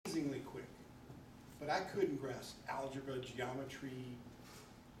I couldn't grasp algebra, geometry,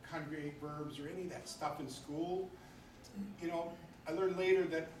 conjugate verbs, or any of that stuff in school. You know, I learned later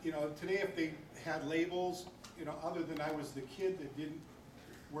that, you know, today if they had labels, you know, other than I was the kid that didn't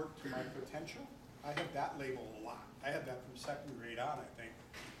work to my potential, I had that label a lot. I had that from second grade on, I think.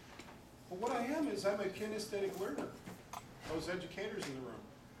 But what I am is I'm a kinesthetic learner. Those educators in the room.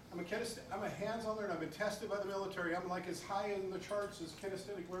 I'm a hands-on learner. I've been tested by the military. I'm like as high in the charts as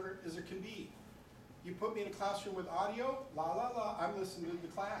kinesthetic learner as there can be. You put me in a classroom with audio, la la la, I'm listening to the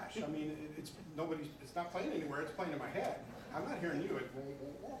Clash. I mean, it's not playing anywhere, it's playing in my head. I'm not hearing you.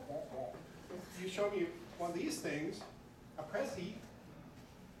 You show me one of these things, a Prezi,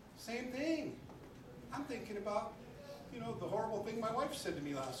 same thing. I'm thinking about, you know, the horrible thing my wife said to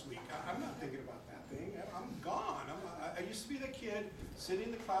me last week. I'm not thinking about that thing. I'm gone. I used to be the kid sitting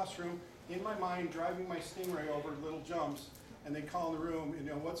in the classroom, in my mind, driving my Stingray over little jumps, and they call in the room, you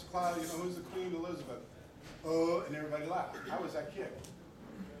know, what's the cloud, you know, who's the Queen Elizabeth? Oh, and everybody laughed. I was that kid.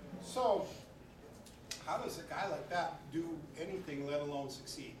 So, how does a guy like that do anything, let alone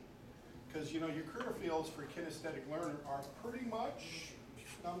succeed? Because, you know, your career fields for kinesthetic learner are pretty much,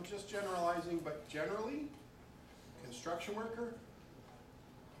 I'm just generalizing, but generally, construction worker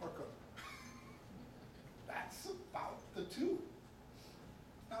or cook. That's about the two.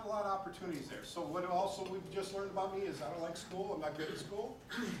 Not a lot of opportunities there. So what also we've just learned about me is I don't like school. I'm not good at school.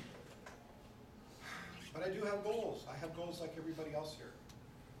 But I do have goals. I have goals like everybody else here.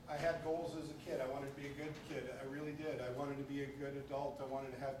 I had goals as a kid. I wanted to be a good kid. I really did. I wanted to be a good adult. I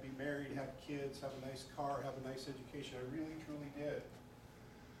wanted to be married, have kids, have a nice car, have a nice education. I really, truly did.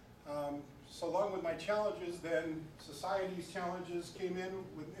 So along with my challenges, then society's challenges came in,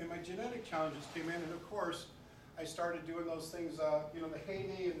 and my genetic challenges came in, and of course, I started doing those things, you know, the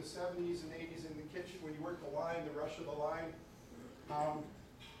heyday in the 70s and 80s in the kitchen, when you work the line, the rush of the line.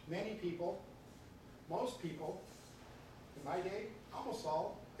 Many people, most people, in my day, almost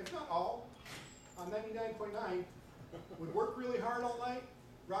all, if not all, on 99.9, would work really hard all night,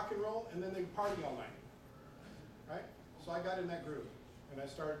 rock and roll, and then they'd party all night, right? So I got in that group, and I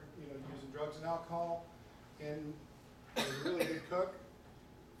started, you know, using drugs and alcohol, and I was a really good cook,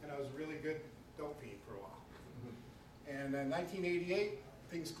 and I was a really good dope fiend for a while. And in 1988,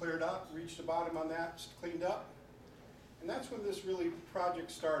 things cleared up, reached the bottom on that, cleaned up. And that's when this really project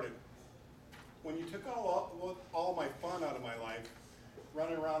started. When you took all my fun out of my life,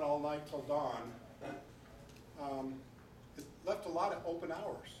 running around all night till dawn, it left a lot of open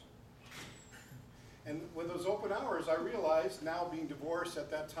hours. And with those open hours, I realized, now being divorced at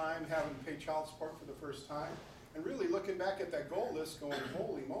that time, having to pay child support for the first time, and really looking back at that goal list going,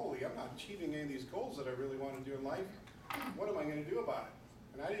 holy moly, I'm not achieving any of these goals that I really want to do in life. What am I going to do about it?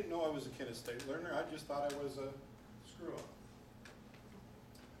 And I didn't know I was a kinesthetic learner. I just thought I was a screw-up.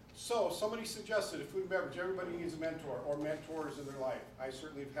 So somebody suggested, food and beverage, everybody needs a mentor or mentors in their life. I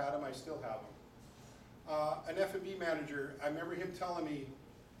certainly have had them. I still have them. An F&B manager, I remember him telling me,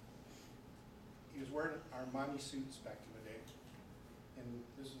 he was wearing Armani suits back in the day. And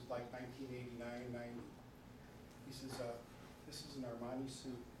this was like 1989, 90. He says, this is an Armani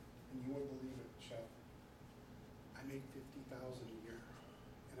suit, and you won't believe it, chef. I make $50,000 a year.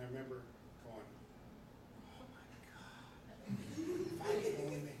 And I remember going, oh my God, if I could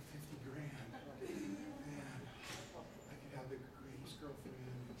only make 50 grand, man, I could have the greatest girlfriend,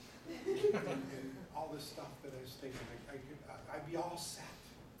 and all this stuff that I was thinking, I'd be all set.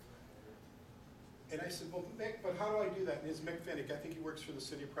 And I said, well, Mick, but how do I do that? And it's Mick Finnick. I think he works for the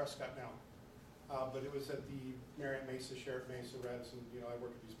city of Prescott now. But it was at the Marriott Mesa, Sheriff Mesa, Radisson. You know, I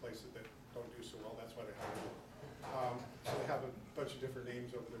work at these places that don't do so well. That's why they have them. So they have a bunch of different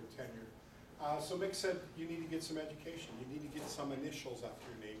names over their tenure. So Mick said, you need to get some education. You need to get some initials after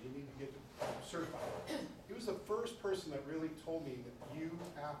your name. You need to get certified. He was the first person that really told me that you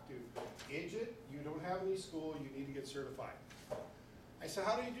have to age it. You don't have any school. You need to get certified. I said,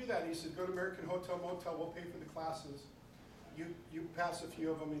 how do you do that? And he said, go to American Hotel Motel. We'll pay for the classes. You pass a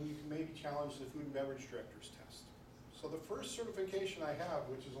few of them, and you can maybe challenge the food and beverage director's test. So the first certification I have,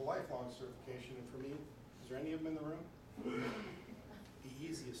 which is a lifelong certification, and for me, is there any of them in the room? The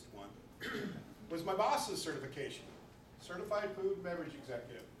easiest one was my boss's certification, Certified Food and Beverage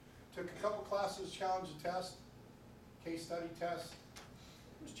Executive. Took a couple classes, challenged the test, case study test.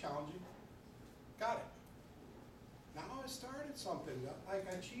 It was challenging. Got it. Now I started something, like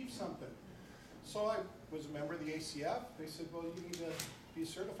I achieved something. So I was a member of the ACF. They said, well, you need to be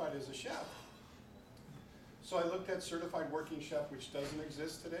certified as a chef. So I looked at certified working chef, which doesn't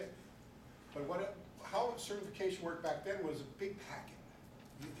exist today. But how certification worked back then was a big packet.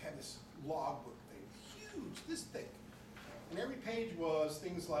 You had this logbook thing, huge, this thick. And every page was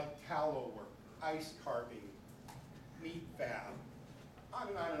things like tallow work, ice carving, meat fab, on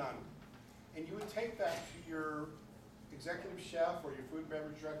and on and on. And you would take that to your executive chef or your food and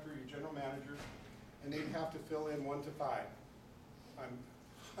beverage director, your general manager, and they'd have to fill in 1 to 5 on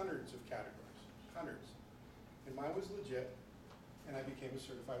hundreds of categories, hundreds. And mine was legit, and I became a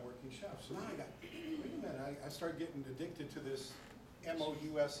certified working chef. So now I got, wait a minute, I started getting addicted to this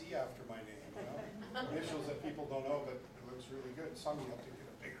M-O-U-S-E after my name, you know? Initials that people don't know, but it looks really good. Some you have to get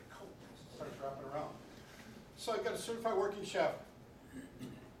a bigger coat, start wrapping around. So I got a certified working chef.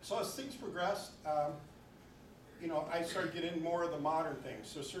 So as things progressed, you know, I started getting more of the modern things.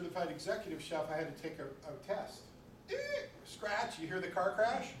 So certified executive chef, I had to take a test. Scratch, you hear the car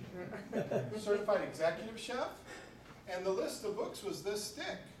crash? Certified executive chef. And the list of books was this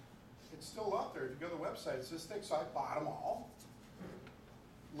thick. It's still up there. If you go to the website, it's this thick. So I bought them all,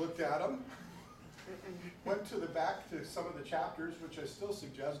 looked at them, went to the back to some of the chapters, which I still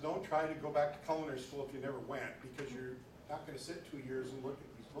suggest. Don't try to go back to culinary school if you never went, because you're not going to sit 2 years and look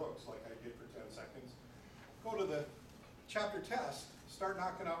at these books like I did for 10 seconds. Go to the chapter test, start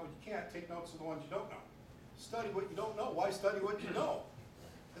knocking out what you can't, take notes of the ones you don't know. Study what you don't know. Why study what you know?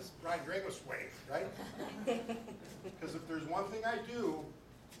 This is Brian Dragos' way, right? Because if there's one thing I do,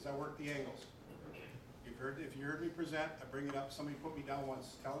 is I work the angles. If you heard me present, I bring it up, somebody put me down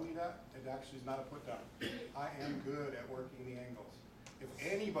once telling me that, it actually is not a put down. I am good at working the angles. If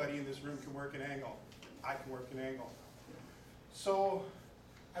anybody in this room can work an angle, I can work an angle. So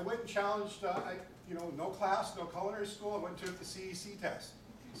I went and challenged, you know, no class, no culinary school, I went to the CEC test.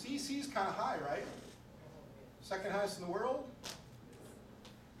 CEC is kind of high, right? Second highest in the world.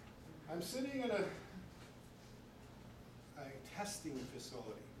 I'm sitting in a testing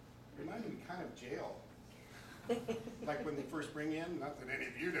facility. Reminded me kind of jail. Like when they first bring in, not that any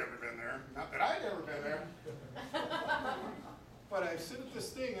of you'd ever been there, not that I'd ever been there. But I sit at this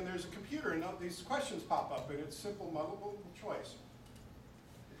thing and there's a computer and these questions pop up and it's simple multiple choice.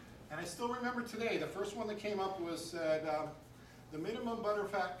 And I still remember today, the first one that came up was said, the minimum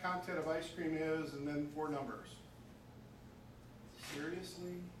butterfat content of ice cream is, and then 4 numbers.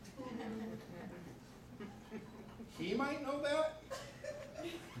 Seriously? He might know that?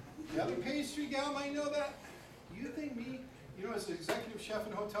 The other pastry gal might know that? You think me, you know, as an executive chef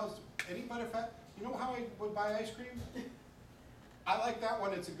in hotels, any butterfat, you know how I would buy ice cream? I like that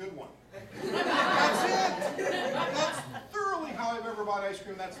one, it's a good one. That's it! That's thoroughly how I've ever bought ice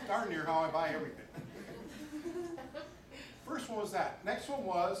cream. That's darn near how I buy everything. First one was that. Next one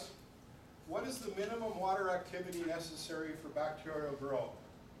was, what is the minimum water activity necessary for bacterial growth?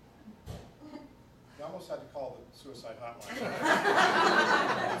 You almost had to call the suicide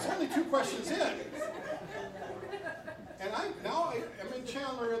hotline. It's only 2 questions in. And now I'm in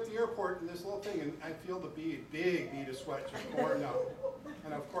Chandler at the airport in this little thing, and I feel the big bead of sweat just pouring out.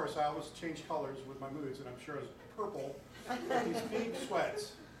 And of course, I always change colors with my moods, and I'm sure it was purple with these big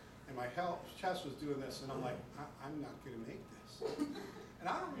sweats. And my chest was doing this, and I'm like, I'm not going to make this. And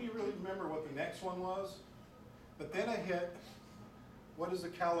I don't really remember what the next one was, but then I hit, what is the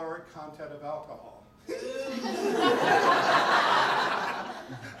caloric content of alcohol?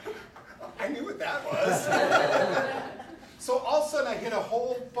 I knew what that was. So all of a sudden I hit a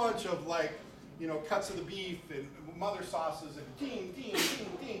whole bunch of, like, you know, cuts of the beef and mother sauces and ding, ding,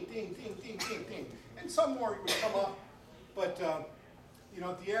 ding, ding, ding, ding, ding, ding, ding. And some more would come up. But, you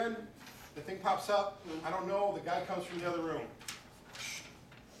know, at the end, the thing pops up. I don't know. The guy comes from the other room.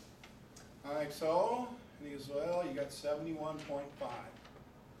 All right, so, and he goes, well, you got 71.5. I'm like,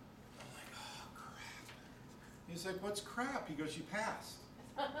 oh, crap. He's like, what's crap? He goes, you passed.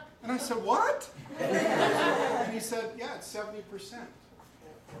 And I said, what? And he said, yeah, it's 70%.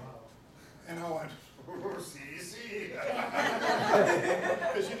 And I went, CEC.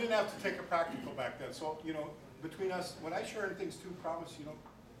 Because you didn't have to take a practical back then. So, you know, between us, when I share things too, promise you don't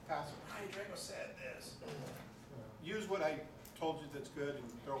pass it. Brian Dragos said this. Use what I told you that's good and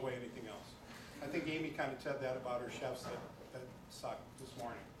throw away anything else. I think Amy kind of said that about her chefs that sucked this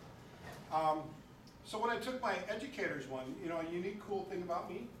morning. So when I took my educators one, you know, a unique, cool thing about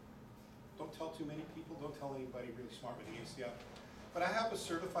me, don't tell too many people, don't tell anybody really smart with the ACF, but I have a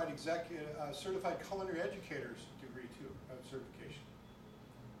certified culinary educator's degree too, certification.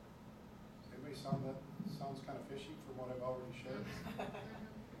 Does anybody sounds kind of fishy from what I've already shared?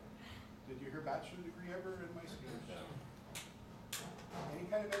 Did you hear bachelor degree ever in my speech? Any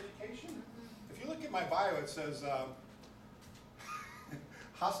kind of education? If you look at my bio, it says,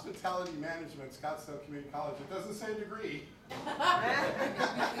 Hospitality Management, Scottsdale Community College. It doesn't say degree.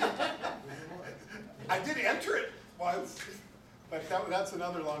 I did enter it once, but that's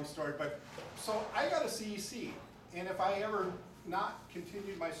another long story. But so I got a CEC, and if I ever not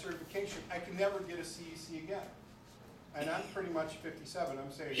continued my certification, I can never get a CEC again. And I'm pretty much 57,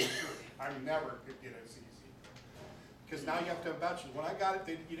 I'm saying the truth. I never could get a CEC. Because now you have to have a bachelor's. When I got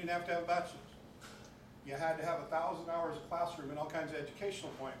it, you didn't have to have a bachelor's. You had to have 1,000 hours of classroom and all kinds of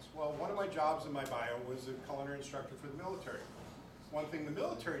educational points. Well, one of my jobs in my bio was a culinary instructor for the military. One thing the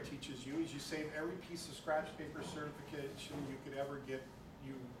military teaches you is you save every piece of scratch paper certification you could ever get.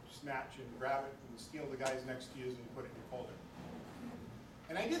 You snatch and grab it and steal the guys next to you and put it in your folder.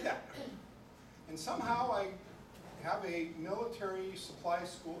 And I did that. And somehow I have a military supply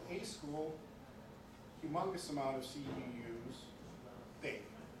school, A school, humongous amount of CEUs thing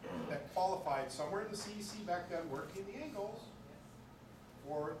that qualified somewhere in the CEC back then, working the angles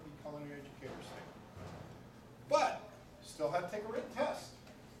for the culinary educators thing. But still had to take a written test.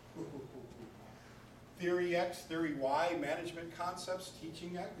 Theory X, Theory Y, management concepts,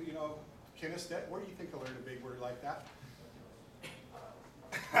 teaching, you know, kinesthetic. Where do you think I learned a big word like that?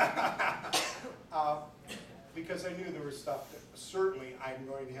 Because I knew there was stuff that certainly I'm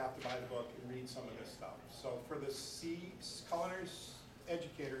going to have to buy the book and read some of this stuff. So for the Culinary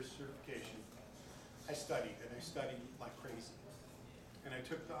Educator certification, I studied, and I studied like crazy. And I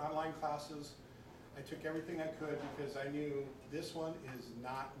took the online classes. I took everything I could because I knew this one is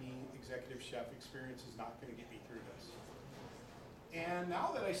not me. Executive chef experience is not going to get me through this. And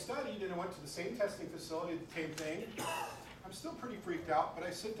now that I studied and I went to the same testing facility, the same thing, I'm still pretty freaked out, but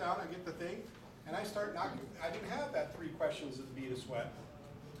I sit down, I get the thing, and I start knocking. I didn't have that 3 questions of the bead of sweat,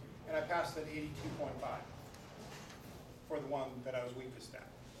 and I passed at 82.5 for the one that I was weakest at.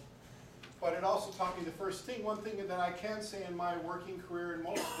 But it also taught me the first thing, one thing that I can say in my working career and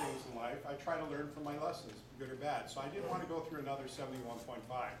most things in life, I try to learn from my lessons, good or bad. So I didn't want to go through another 71.5,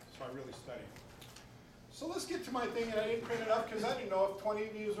 so I really studied. So let's get to my thing, and I didn't print it up because I didn't know if 20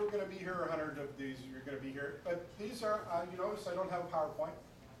 of you are going to be here or 100 of these are going to be here. But these are, you notice I don't have a PowerPoint.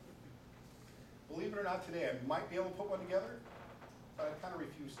 Believe it or not, today I might be able to put one together, but I kind of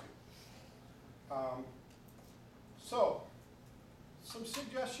refuse to. So, some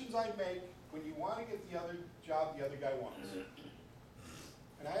suggestions I'd make when you want to get the other job the other guy wants.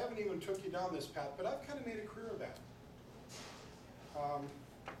 And I haven't even took you down this path, but I've kind of made a career of that.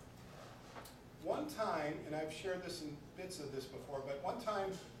 One time, and I've shared this in bits of this before, but one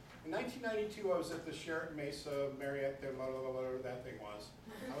time in 1992 I was at the Sheraton Mesa Marriott, whatever that thing was.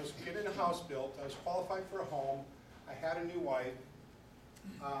 I was getting a house built, I was qualified for a home, I had a new wife,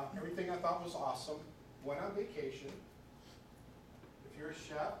 everything I thought was awesome, went on vacation. If you're a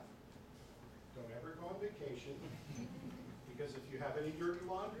chef, don't ever go on vacation, because if you have any dirty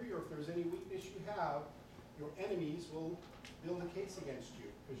laundry or if there's any weakness you have, your enemies will build a case against you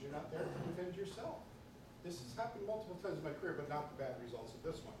because you're not there to defend yourself. This has happened multiple times in my career, but not the bad results of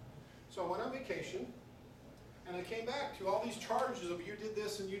this one. So I went on vacation, and I came back to all these charges of you did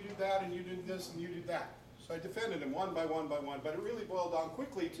this and you did that and you did this and you did that. So I defended them one by one by one, but it really boiled down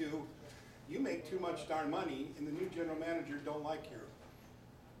quickly to you make too much darn money and the new general manager don't like you.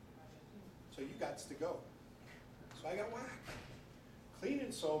 So you got to go. So I got whacked. Clean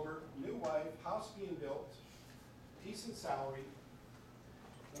and sober, new wife, house being built, decent salary,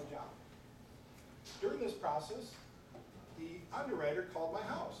 no job. During this process, the underwriter called my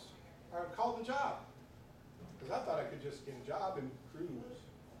house, or called the job, because I thought I could just get a job and cruise.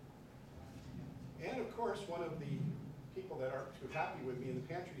 And of course, one of the people that aren't too happy with me in the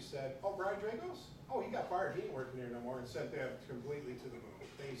pantry said, "Oh, Brian Dragos? Oh, he got fired, he ain't working here no more," and sent them completely to the moon.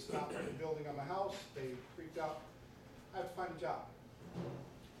 They stopped the building on my house, they freaked out. I have to find a job.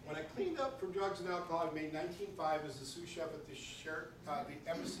 When I cleaned up from drugs and alcohol, I made $19.5 as the sous chef at the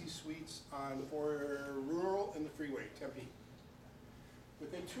Embassy Suites for Rural and the Freeway, Tempe.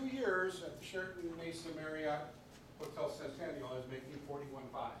 Within 2 years at the Sheraton Mesa Marriott Hotel Centennial, I was making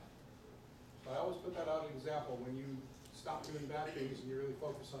 $41.5. So I always put that out as an example. When you stop doing bad things and you really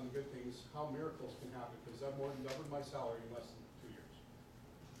focus on the good things, how miracles can happen, because I've more than doubled my salary in less than 2 years.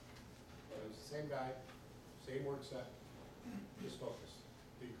 But it was the same guy, same work set, just focused.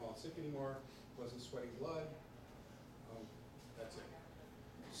 Didn't call sick anymore, wasn't sweating blood, that's it.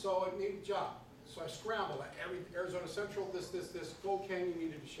 So I needed a job. So I scrambled at every Arizona Central, this, Gold Canyon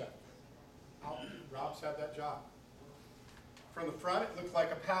needed a chef. Rob's had that job. From the front, it looked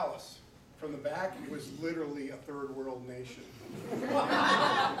like a palace. From the back, it was literally a third world nation.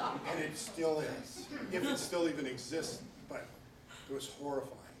 And it still is, if it still even exists, but it was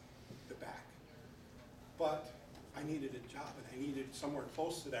horrifying, the back. But I needed a job, and I needed somewhere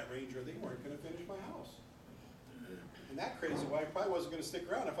close to that range, or they weren't going to finish my house. And that crazy wife probably wasn't going to stick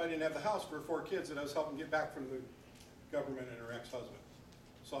around if I didn't have the house for 4 kids that I was helping get back from the government and her ex-husband.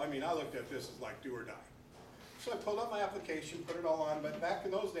 So, I mean, I looked at this as like do or die. So I pulled up my application, put it all on, but back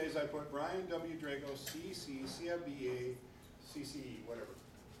in those days I put Brian W. Dragos, CEC, CFBA, CCE, whatever.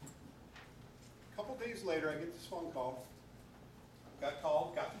 A couple days later I get this phone call. Got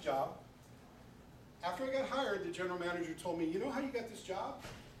called, got the job. After I got hired, the general manager told me, you know how you got this job?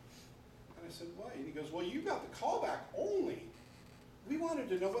 And I said, why? And he goes, well, you got the callback only. We wanted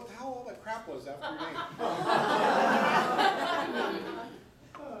to know what the hell all that crap was after your name.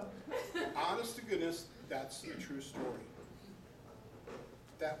 Honest to goodness, that's the true story.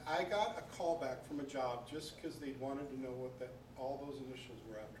 That I got a callback from a job just because they wanted to know what all those initials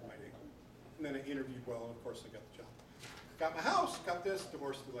were after my name. And then I interviewed well, and of course I got the job. Got my house, got this,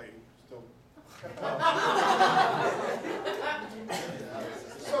 divorced the lady. Still got the house.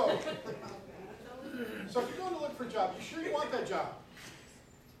 So if you're going to look for a job, you sure you want that job?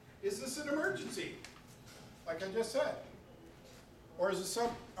 Is this an emergency? Like I just said. Or is it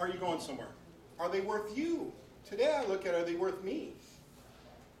are you going somewhere? Are they worth you? Today I look at, are they worth me?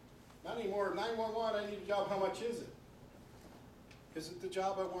 Not anymore. 911, I need a job. How much is it? Is it the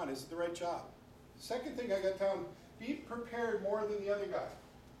job I want? Is it the right job? Second thing I got down, be prepared more than the other guy.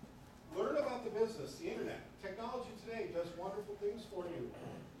 Learn about the business, the internet. Technology today does wonderful things for you.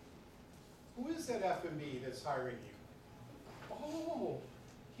 Who is that FMB that's hiring you? Oh,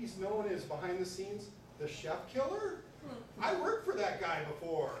 he's known as behind the scenes, the chef killer? I worked for that guy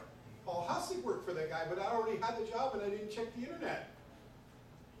before. Paul Hussey worked for that guy, but I already had the job and I didn't check the internet.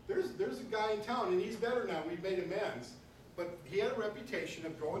 There's a guy in town, and he's better now. We've made amends. But he had a reputation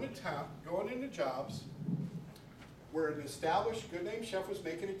of going into jobs where an established, good-name chef was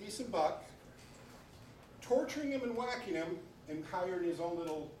making a decent buck, torturing him and whacking him, and hiring his own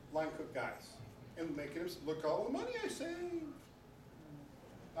little line cook guys, and making him look all the money I saved.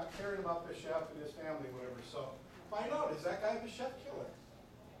 Not caring about the chef and his family, whatever. So find out, is that guy the chef killer?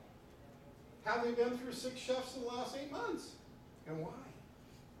 Have they been through 6 chefs in the last 8 months? And why?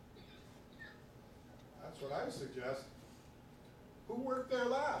 That's what I would suggest. Who worked there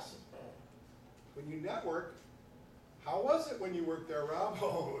last? When you network, how was it when you worked there, Rob?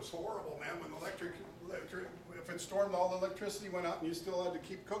 Oh, it was horrible, man. When if it stormed, all the electricity went out and you still had to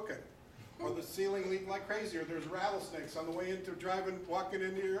keep cooking. Or the ceiling leaked like crazy, or there's rattlesnakes on the way into walking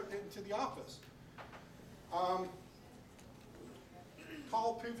into the office.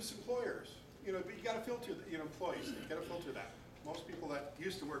 Call previous employers. You know, but you got to filter employees. You got to filter that. Most people that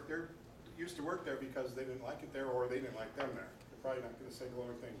used to work there because they didn't like it there, or they didn't like them there. They're probably not going to say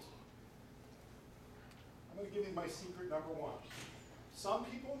glowing things. I'm going to give you my secret number 1. Some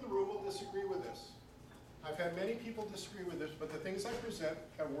people in the room will disagree with this. I've had many people disagree with this, but the things I present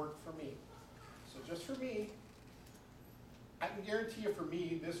have worked for me. So just for me, I can guarantee you for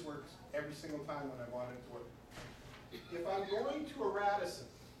me, this works every single time when I want it to work. If I'm going to a Radisson,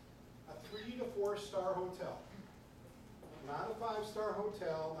 a 3 to 4 star hotel, not a 5-star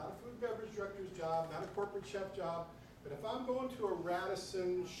hotel, not a food and beverage director's job, not a corporate chef job, but if I'm going to a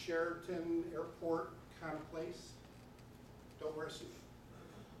Radisson, Sheraton, airport kind of place, don't wear a suit.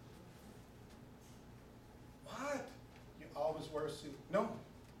 What? You always wear a suit? No.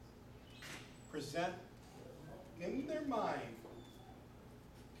 Present in their mind.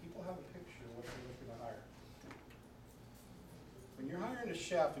 People have a picture of what they're looking to hire. When you're hiring a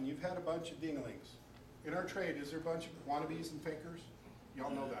chef and you've had a bunch of dinglings, in our trade, is there a bunch of wannabes and fakers? Y'all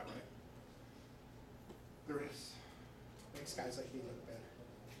know that, right? There is. Makes guys like me look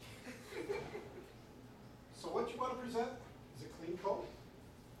better. So what you want to present is a clean coat,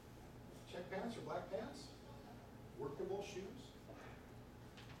 check pants or black pants, workable shoes,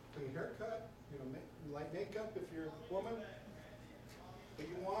 clean haircut, light makeup if you're a woman. But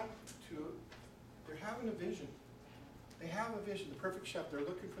you want to, they're having a vision. They have a vision, the perfect chef. They're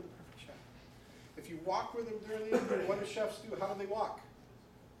looking for the perfect chef. If you walk with them during the evening, what do chefs do? How do they walk?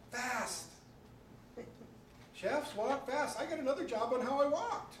 Fast. Chefs walk fast. I got another job on how I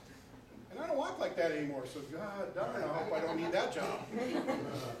walked. And I don't walk like that anymore, so God darn, I hope I don't need that job.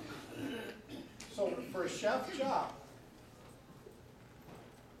 So for a chef job,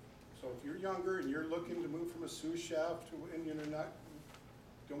 so if you're younger and you're looking to move from a sous chef to, and you're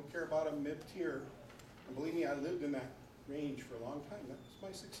don't care about a mid-tier, and believe me, I lived in that range for a long time. That was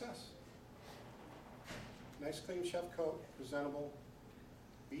my success. Nice clean chef coat, presentable.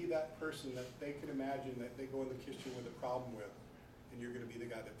 Be that person that they can imagine that they go in the kitchen with a problem with, and you're going to be the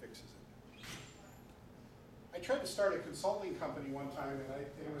guy that fixes it. I tried to start a consulting company one time, and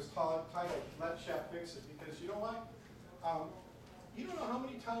it was titled Let Chef Fix It, because you know what? You don't know how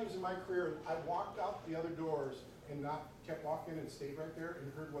many times in my career I walked out the other doors and kept walking and stayed right there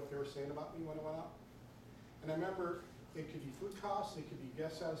and heard what they were saying about me when I went out. And I remember it could be food costs, it could be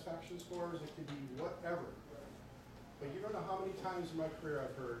guest satisfaction scores, it could be whatever. But you don't know how many times in my career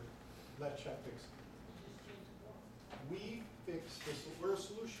I've heard, let chef fix it. We fix this, we're a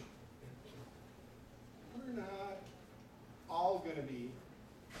solution. We're not all gonna be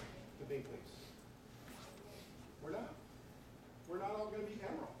the big leagues. We're not. We're not all gonna be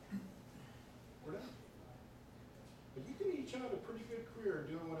Emerald. We're not. But you can each have a pretty good career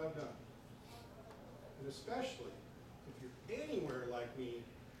doing what I've done. And especially if you're anywhere like me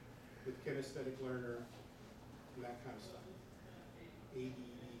with kinesthetic learner and that kind of stuff. ADD,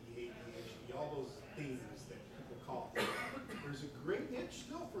 ADHD, all those things that people call. There's a great niche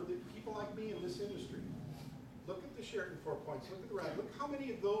still for the people like me in this industry. Look at the Sheraton 4 Points, look at the Rad, look how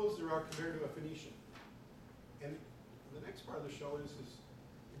many of those there are compared to a Phoenician. And the next part of the show is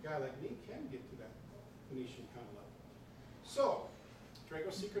a guy like me can get to that Phoenician kind of level. So,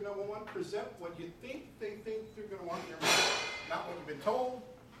 Dragos secret number one, present what you think they think they're going to want in their mind. Not what you've been told,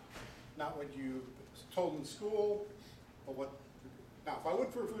 not what you told in school, but what. Now, if I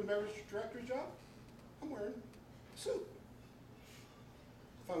went for a food and beverage director's job, I'm wearing a suit.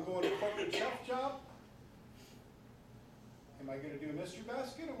 If I'm going to a corporate chef job, am I going to do a mystery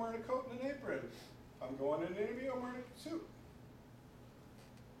basket? I'm wearing a coat and an apron. If I'm going to an interview, I'm wearing a suit.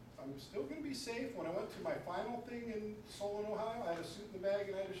 I'm still going to be safe. When I went to my final thing in Solon, Ohio, I had a suit in the bag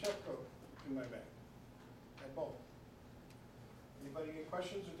and I had a chef coat in my bag. I had both. Anybody get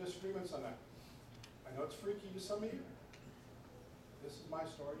questions or disagreements on that? I know it's freaky to some of you. This is my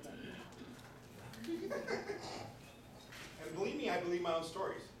story. And believe me, I believe my own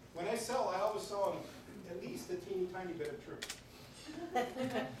stories. When I sell, I always sell at least a teeny tiny bit of truth.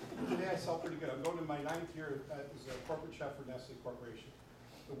 Today I sell pretty good. I'm going to my 9th year as a corporate chef for Nestle Corporation,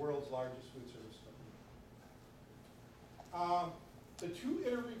 the world's largest food service company. The 2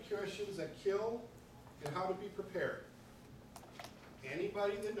 interview questions that kill and how to be prepared.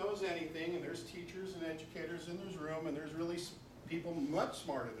 Anybody that knows anything, and there's teachers and educators in this room, and there's really people much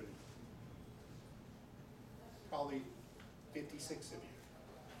smarter than me. Probably 56 of you.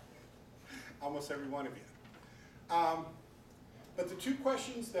 Almost every one of you. But the 2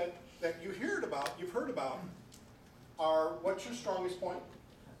 questions that you've heard about, are what's your strongest point?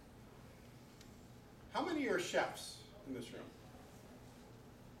 How many are chefs in this room?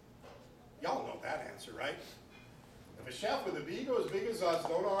 Y'all know that answer, right? If a chef with a ego as big as us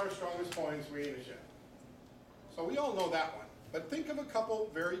don't know our strongest points, we ain't a chef. So we all know that one. But think of a couple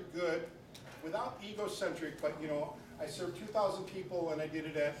very good, without egocentric, but you know, I served 2,000 people and I did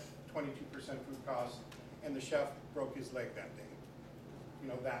it at 22% food cost, and the chef broke his leg that day. You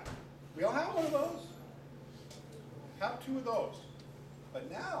know that. We all have one of those. Have 2 of those. But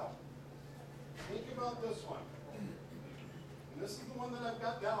now, think about this one. And this is the one that I've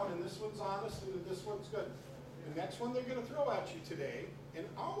got down, and this one's honest, and this one's good. The next one they're going to throw at you today, and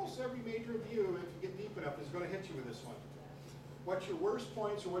almost every major review, if you get deep enough, is going to hit you with this one. What's your worst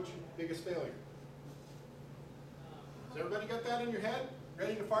points or what's your biggest failure? Has everybody got that in your head?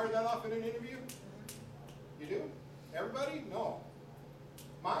 Ready to fire that off in an interview? You do? Everybody? No.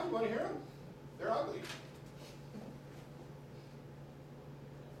 Mine? You want to hear them? They're ugly.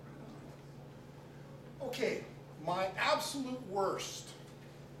 Okay, my absolute worst.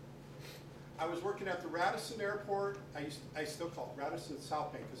 I was working at the Radisson Airport. I still call it Radisson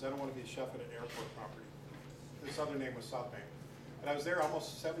South Bank because I don't want to be a chef at an airport property. This other name was South Bank. But I was there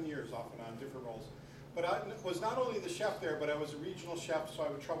almost 7 years off and on, different roles. But I was not only the chef there, but I was a regional chef, so I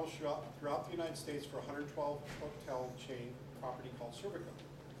would troubleshoot throughout the United States for a 112 hotel chain property called Cervico.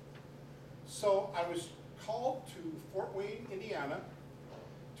 So I was called to Fort Wayne, Indiana,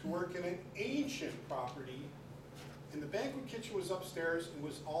 to work in an ancient property. And the banquet kitchen was upstairs and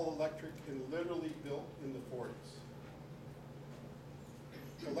was all electric and literally built in the 40s.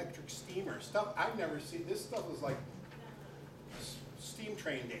 Electric steamer, stuff I've never seen. This stuff was like steam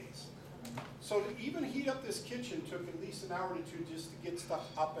train days. So to even heat up this kitchen took at least an hour or 2 just to get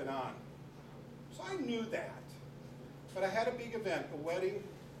stuff up and on. So I knew that. But I had a big event, a wedding,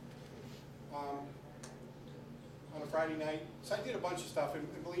 on a Friday night. So I did a bunch of stuff, and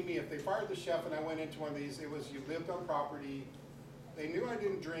believe me, if they fired the chef and I went into one of these, it was you lived on property. They knew I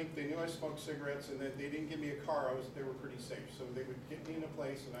didn't drink, they knew I smoked cigarettes, and that they didn't give me a car. They were pretty safe. So they would get me in a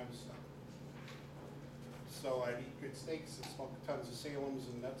place and I was stuck. So I'd eat good steaks and smoke tons of Salems,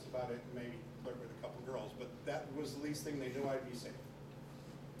 and that's about it, and maybe flirt with a couple girls. But that was the least thing. They knew I'd be safe.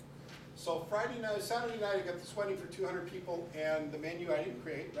 So Saturday night, I got this wedding for 200 people, and the menu I didn't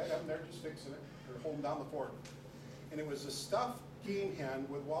create, right? I'm there just fixing it. They're holding down the fort. And it was a stuffed game hen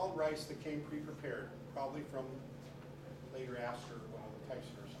with wild rice that came pre-prepared, probably from later Astor, one of the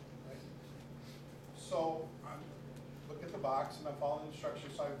Tyson or something, right? So I look at the box and I'm following the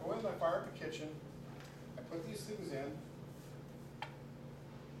instructions. So I go in, I fire up the kitchen, I put these things in.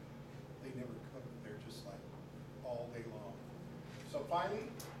 They never cook. They're just like all day long. So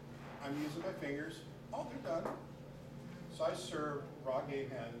finally, I'm using my fingers. Oh, they're done. So I served raw game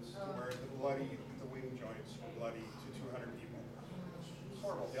hens to where the wing joints were bloody to 200 people. It's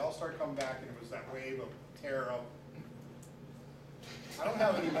horrible. They all started coming back, and it was that wave of terror of, I don't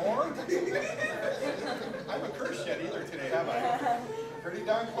have any more. I haven't cursed yet either today, have I? Pretty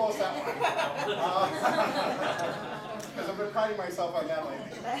darn close, that one. Because I've been priding myself on that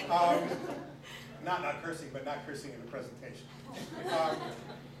lately. Not cursing, but not cursing in a presentation.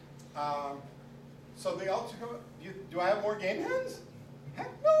 So they all took, do I have more game hens?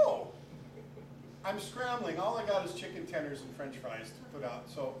 Heck no. I'm scrambling. All I got is chicken tenders and French fries to put out.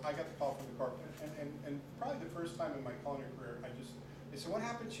 So I got the call from the corporate. And probably the first time in my culinary career, they said, what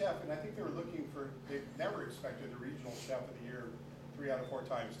happened, chef? And I think they were looking for, they never expected the regional chef of the year 3 out of 4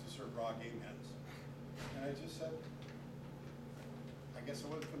 times to serve raw game hens. And I just said, I guess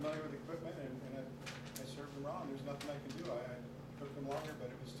I wasn't familiar with the equipment, and I served them raw, and there's nothing I can do. I cooked them longer, but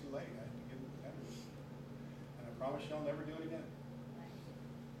it was too late. I had to give them tenders. And I promise you I'll never do it again.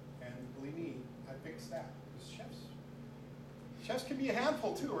 And believe me, I fixed that. Because chefs can be a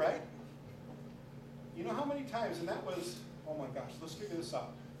handful too, right? You know how many times, and that was, oh my gosh, let's figure this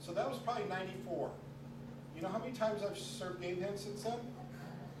out. So that was probably 94. You know how many times I've served game hens since then?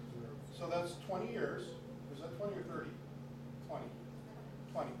 So that's 20 years. Was that 20 or 30? 20.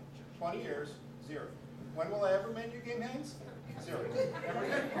 20. 20 years, 0. When will I ever menu game hens? 0. Never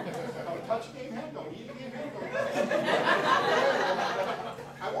again. Don't touch a game hen, don't eat a game hen, don't touch it.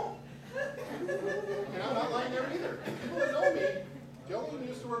 I won't. And I'm not lying there either. People that know me, Jolene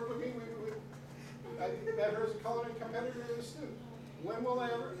used to work with me. I met her as a culinary competitor in the student. When will I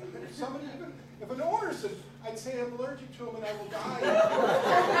ever, somebody even, if an owner said, I'd say I'm allergic to them and I will die.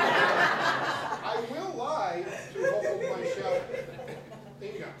 I will lie to hold my chef.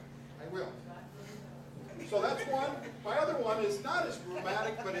 Bingo. I will. So that's one. My other one is not as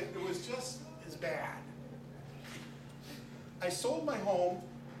dramatic, but it was just as bad. I sold my home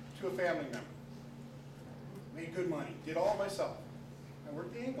to a family member. Made good money. Did all myself. I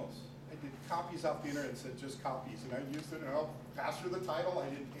worked the angles. I did copies off the internet, said just copies, and I used it and I'll pass through the title. I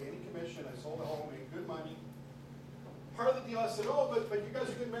didn't pay any commission. I sold a home, made good money. Part of the deal, I said, oh, but you guys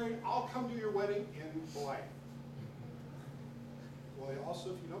are getting married. I'll come to your wedding in Hawaii. Well, also,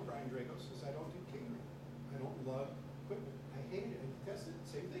 if you know Brian Dragos, says I don't do catering. I don't love equipment. I hate it. I detest it.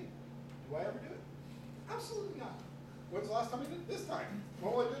 Same thing. Do I ever do it? Absolutely not. When's the last time I did it? This time.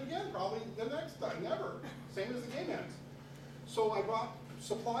 When will I do it again? Probably the next time. Never. Same as the game ends. So I bought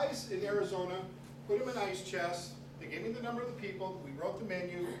supplies in Arizona, put them in ice chests. They gave me the number of the people. We wrote the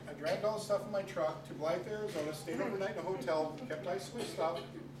menu. I dragged all the stuff in my truck to Blythe, Arizona, stayed overnight in a hotel, kept icing my stuff,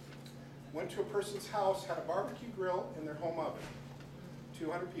 went to a person's house, had a barbecue grill in their home oven.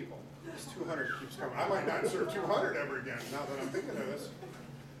 200 people. This 200 keeps coming. I might not serve 200 ever again now that I'm thinking of this.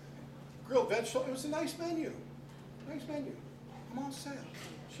 Grilled vegetable. It was a nice menu. Nice menu. I'm all set.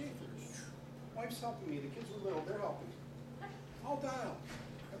 Schaefer's. Wife's helping me. The kids were little. They're helping. All dialed.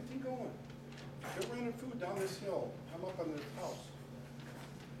 Everything going. They're running food down this hill. I'm up on the house.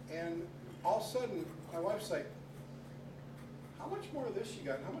 And all of a sudden, my wife's like, how much more of this you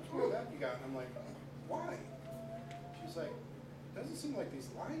got? And how much more of that you got? And I'm like, why? She's like, doesn't seem like these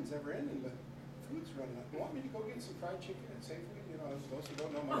lines ever ending, but food's running out. You want me to go get some fried chicken at Safeway? You know, those who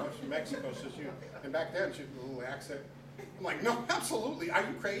don't know, my wife's from Mexico, so she, and back then she had a little accent. I'm like, no, absolutely. Are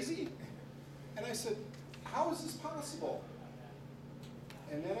you crazy? And I said, how is this possible?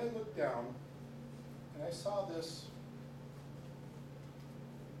 And then I looked down, and I saw this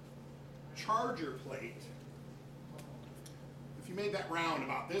charger plate. If you made that round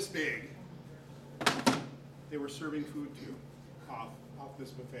about this big, they were serving food to off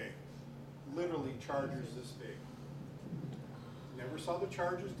this buffet. Literally chargers this big. Never saw the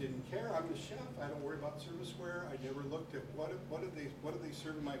chargers, didn't care. I'm the chef. I don't worry about serviceware. I never looked at what are they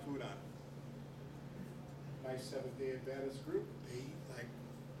serving my food on. Nice Seventh-day Adventist group. They eat like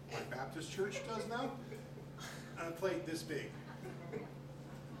my Baptist church does now, on a plate this big.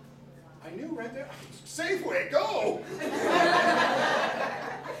 I knew right there, Safeway, go!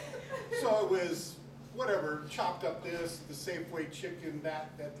 So it was, whatever, chopped up this, the Safeway chicken,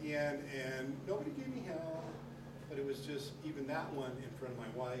 that at the end, and nobody gave me hell, but it was just, even that one in front of my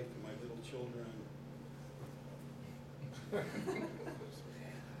wife and my little children.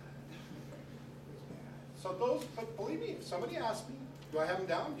 So those, but believe me, if somebody asked me, do I have them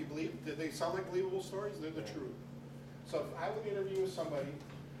down? Do you believe? Did they sound like believable stories? They're the truth. So if I would interview with somebody,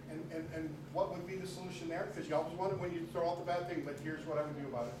 and what would be the solution there? Because you always want it when you throw out the bad thing, but here's what I would do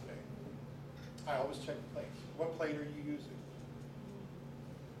about it today. I always check the plates. What plate are you using?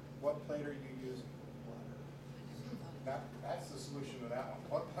 What plate are you using? That's the solution to that one.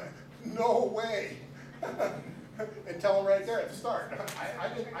 What plate? No way! And tell them right there at the start. I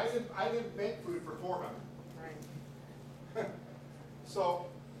didn't make food for 400. Right. So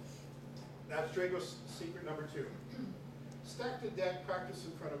that's Dragos secret number 2. Stack the deck, practice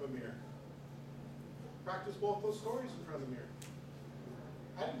in front of a mirror. Practice both those stories in front of the mirror.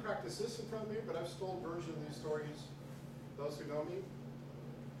 I didn't practice this in front of the mirror, but I've told versions of these stories, those who know me,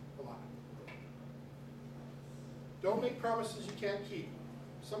 a lot. Don't make promises you can't keep.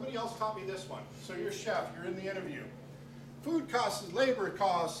 Somebody else taught me this one. So you're a chef, you're in the interview. Food costs, labor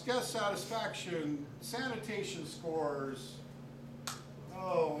costs, guest satisfaction, sanitation scores,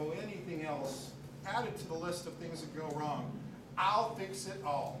 anything else. Add it to the list of things that go wrong. I'll fix it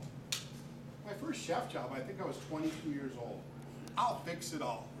all. My first chef job, I think I was 22 years old. I'll fix it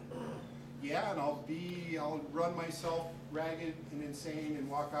all. Yeah, and I'll run myself ragged and insane and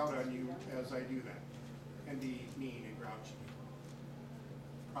walk out on you as I do that. And be mean and grouchy.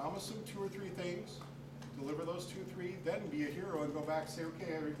 Promise them 2 or 3 things, deliver those 2 or 3, then be a hero and go back and say,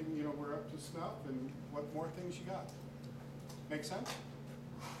 okay, everything, we're up to snuff, and what more things you got? Make sense?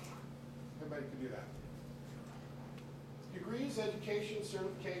 Everybody can do that. Degrees, education,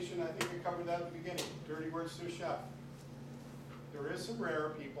 certification, I think I covered that at the beginning. Dirty words to a chef. There is some rarer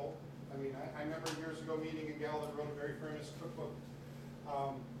people. I mean, I remember years ago meeting a gal that wrote a very famous cookbook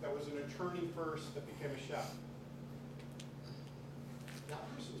that was an attorney first that became a chef. That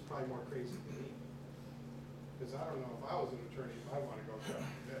person's probably more crazy than me. Because I don't know if I was an attorney, if I want to go chef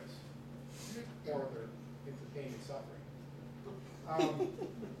like this. Or they're into pain and suffering.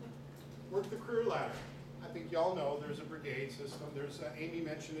 Work the career ladder. I think y'all know there's a brigade system. There's Amy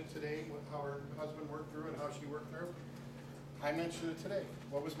mentioned it today, how her husband worked through and how she worked through. I mentioned it today.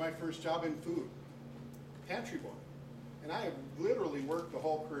 What was my first job in food? Pantry boy. And I have literally worked the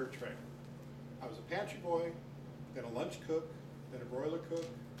whole career trail. I was a pantry boy, then a lunch cook, then a broiler cook,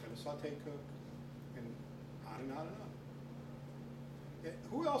 then a saute cook, and on and on and on. Yeah,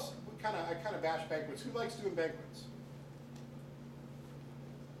 who else? I kind of bash banquets. Who likes doing banquets?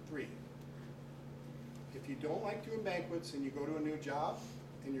 3. If you don't like doing banquets and you go to a new job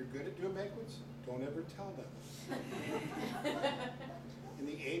and you're good at doing banquets, don't ever tell them. In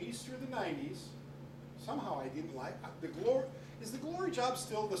the 80s through the 90s, somehow I didn't like the glory. Is the glory job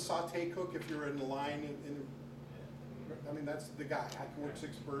still the saute cook if you're in the line? I mean, that's the guy. I can work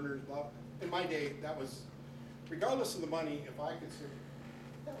 6 burners, blah. In my day, that was, regardless of the money, if I could say,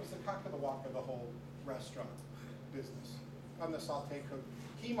 that was the cock of the walk of the whole restaurant business. I'm the saute cook.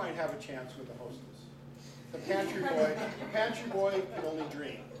 He might have a chance with the hostess. The pantry boy could only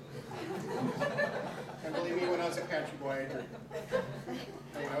dream. And believe me, when I was a pantry boy, I dreamed.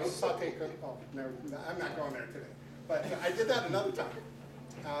 I was a saute cook. Oh, no, I'm not going there today. But I did that another time.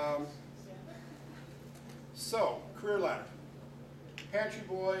 So, career ladder. Pantry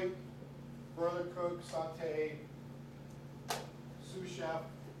boy, broiler cook, saute, sous chef,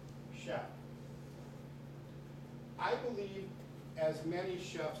 chef. I believe, as many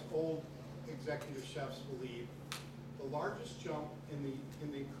chefs, old executive chefs believe, the largest jump in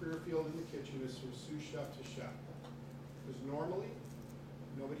the career field in the kitchen is from sous chef to chef. Because normally,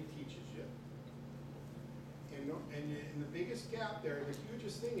 nobody teaches you. And the biggest gap there, the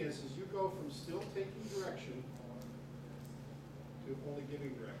hugest thing is you go from still taking direction to only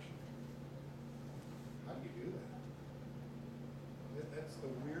giving direction. How do you do that? That's the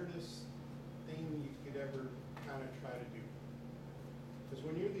weirdest thing you could ever kind of try to do. Because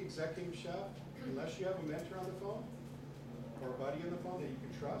when you're the executive chef, unless you have a mentor on the phone or a buddy on the phone that you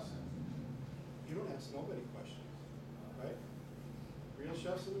can trust, you don't ask nobody questions, right? Real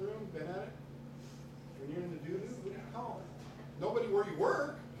chefs in the room, been at it. When you're in the doo-doo, who do you call? Nobody where you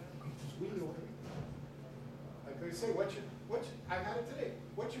work, just we know it. Like they say, I had it today.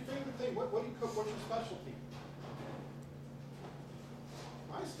 What's your favorite thing? What do you cook? What's your specialty?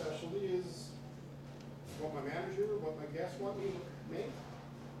 My specialty is what my manager, what my guests want me to make,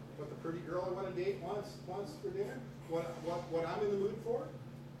 what the pretty girl I want to date wants for dinner, what I'm in the mood for.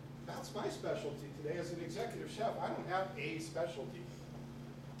 That's my specialty today as an executive chef. I don't have a specialty.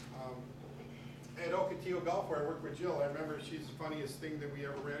 At Ocotillo Golf, where I worked with Jill, I remember she's the funniest thing that we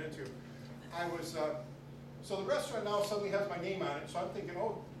ever ran into. I was, so the restaurant now suddenly has my name on it, so I'm thinking,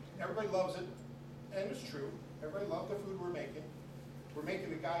 oh, everybody loves it, and it's true. Everybody loved the food we're making. We're making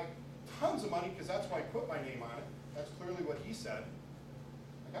the guy tons of money because that's why I put my name on it. That's clearly what he said.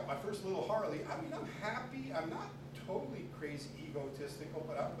 I got my first little Harley. I mean, I'm happy. I'm not totally crazy egotistical,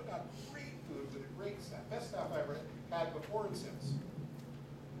 but I'm putting out great food with a great staff. Best staff I ever had before and since.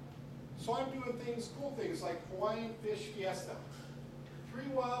 So I'm doing things, cool things like Hawaiian fish fiesta. 3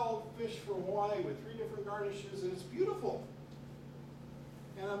 wild fish from Hawaii with 3 different garnishes, and it's beautiful.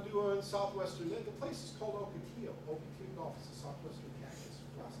 And I'm doing southwestern, the place is called Ocotillo. Ocotillo Golf is a southwestern cactus.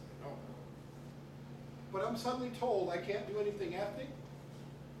 No. But I'm suddenly told I can't do anything ethnic,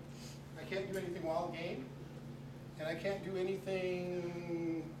 I can't do anything wild game, and I can't do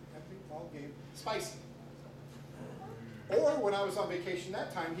anything ethnic, wild game, spicy. Or when I was on vacation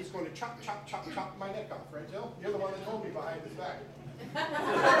that time, he's going to chop my neck off, right, Jill? You're the one that told me behind his back.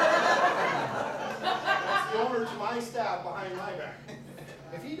 That's the owner to my staff behind my back.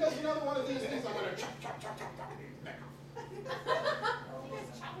 If he does another one of these things, I'm going to chop his neck off.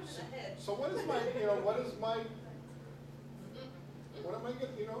 So what is my, what am I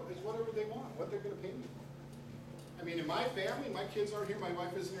going to, is whatever they want, what they're going to pay me for. I mean, in my family, my kids aren't here, my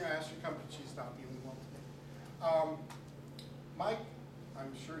wife isn't here, I asked her to come, but she's not feeling well today.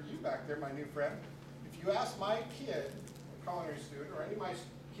 I'm sure you back there, my new friend, if you ask my kid, a culinary student, or any of my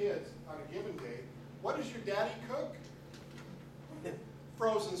kids on a given day, what does your daddy cook?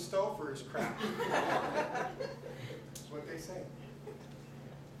 Frozen Stouffer is crap. That's what they say.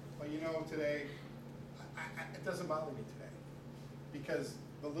 But today, it doesn't bother me today. Because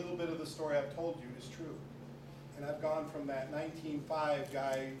the little bit of the story I've told you is true. And I've gone from that 19.5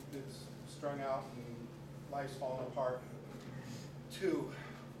 guy that's strung out and life's falling apart to,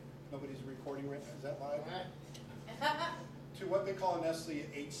 nobody's recording right now, is that live? To what they call in Nestle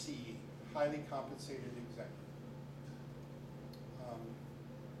HCE, highly compensated executive.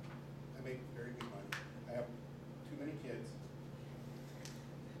 I make very good money. I have too many kids.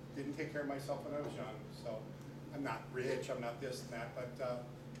 Didn't take care of myself when I was young, so I'm not rich, I'm not this and that, but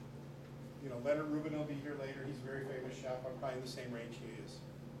Leonard Rubin will be here later. He's a very famous chef. I'm probably in the same range he is.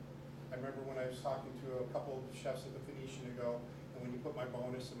 I remember when I was talking to a couple of chefs at the Phoenician ago, and when you put my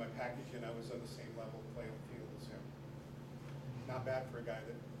bonus and my package in, I was on the same level playing field as him. Not bad for a guy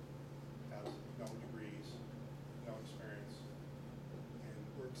that has no degrees, no experience, and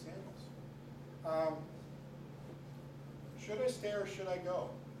works sandals. Should I stay or should I go?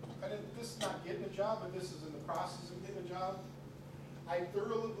 This is not getting a job, but this is in the process of getting a job. I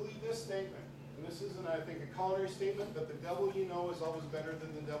thoroughly believe this statement, and this isn't, I think, a culinary statement, but the devil you know is always better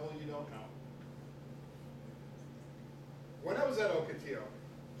than the devil you don't know. When I was at Ocotillo,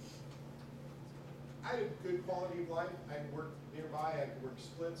 I had a good quality of life. I could work nearby, I could work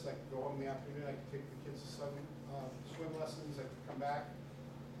splits, I could go home in the afternoon, I could take the kids to swim lessons, I could come back.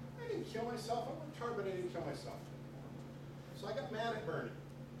 I didn't kill myself, I worked hard, but I didn't kill myself. So I got mad at Bernie.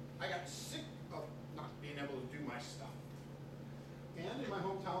 I got sick of not being able to do my stuff. And in my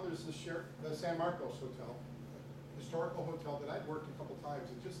hometown, there's the San Marcos Hotel, historical hotel that I've worked a couple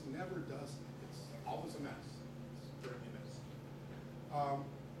times. It just never does. It's always a mess. It's certainly a mess.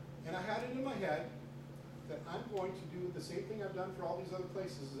 And I had it in my head that I'm going to do the same thing I've done for all these other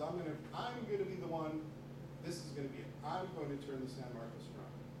places. Is I'm going to be the one. This is going to be it. I'm going to turn the San Marcos around.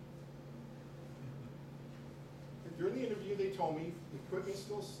 During the interview, they told me the equipment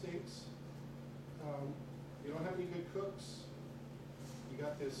still stinks. You don't have any good cooks. You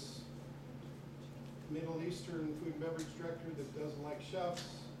got this Middle Eastern food and beverage director that doesn't like chefs,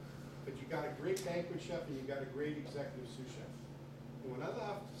 but you got a great banquet chef and you got a great executive sous chef. And when I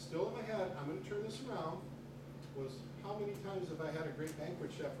left, still in my head, I'm going to turn this around, was how many times have I had a great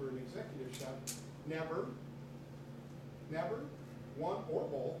banquet chef or an executive chef? Never, one or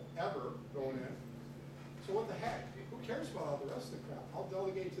both, ever going in. So what the heck? Who cares about all the rest of the crap? I'll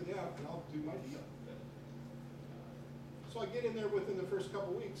delegate to them and I'll do my deal. So I get in there within the first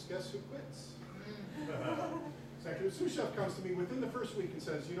couple weeks, guess who quits? Executive sous chef comes to me within the first week and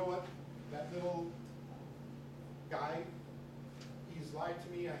says, you know what, that little guy, he's lied to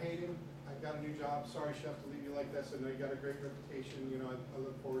me, I hate him, I've got a new job, sorry chef to leave you like this, I know you got a great reputation, I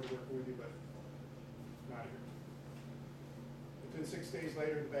look forward to working with you, but not here. Within 6 days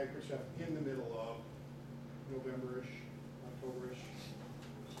later, the banquet chef in the middle of November-ish, October-ish.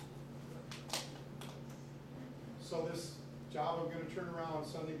 So this job I'm going to turn around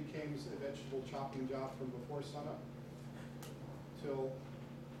suddenly became a vegetable chopping job from before sunup till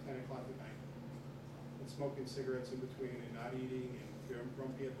 10 o'clock at night. And smoking cigarettes in between and not eating and feeling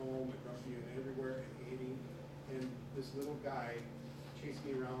grumpy at home and grumpy and everywhere and hating. And this little guy chased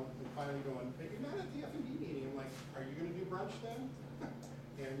me around and finally going, but you're not at the F&B meeting. I'm like, are you going to do brunch then?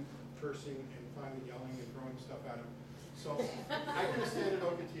 And cursing and finally yelling and throwing stuff at him. So I could have stayed at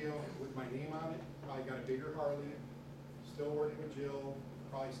Ocotillo with my name on it, probably got a bigger Harley, still working with Jill,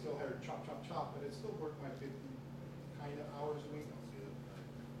 probably still had her chop, but it still worked my 50 kind of hours a week.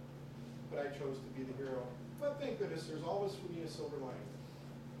 But I chose to be the hero. But thank goodness, there's always for me a silver lining.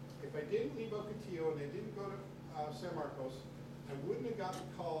 if I didn't leave Ocotillo and I didn't go to San Marcos, I wouldn't have gotten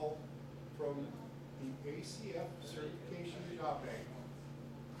a call from the ACF certification job bank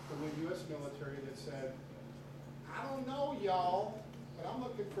from the U.S. military that said, I don't know y'all, but I'm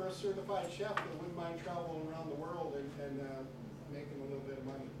looking for a certified chef that wouldn't mind traveling around the world and making a little bit of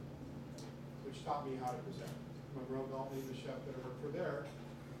money, which taught me how to present. Monroe Dalton, the chef that I worked for there,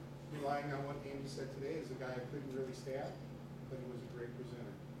 relying on what Amy said today, is a guy I couldn't really stand, but he was a great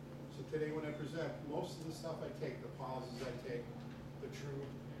presenter. So today when I present, most of the stuff I take, the pauses I take, the truth,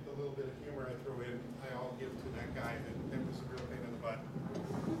 the little bit of humor I throw in, I all give to that guy that was a real pain in the butt.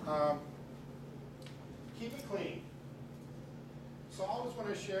 Keep it clean. So always when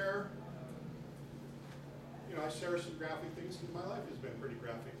I share, I share some graphic things because my life has been pretty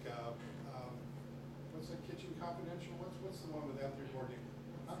graphic. What's the Kitchen Confidential? What's the one with Anthony Bourdain?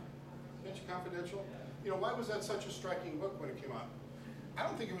 Huh? Kitchen Confidential? Why was that such a striking book when it came out? I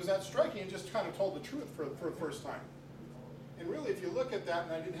don't think it was that striking. It just kind of told the truth for the first time. And really, if you look at that,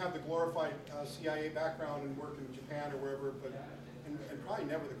 and I didn't have the glorified CIA background and worked in Japan or wherever, but and probably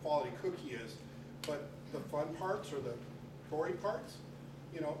never the quality cook he is, but the fun parts or the gory parts,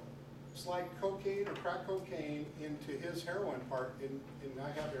 slide cocaine or crack cocaine into his heroin part, and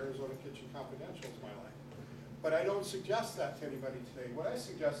I have Arizona Kitchen Confidential as my life. But I don't suggest that to anybody today. What I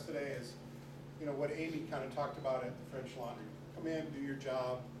suggest today is, what Amy kind of talked about at the French Laundry. Come in, do your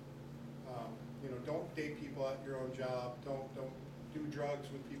job. Don't date people at your own job. Don't do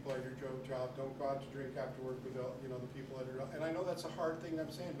drugs with people at your job. Don't go out to drink after work with the people at your job. And I know that's a hard thing I'm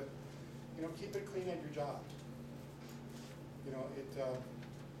saying, but keep it clean at your job.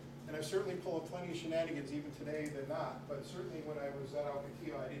 And I've certainly pulled plenty of shenanigans even today than not, but certainly when I was at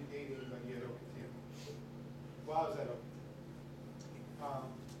Ocotillo, I didn't date anybody at Ocotillo. While I was at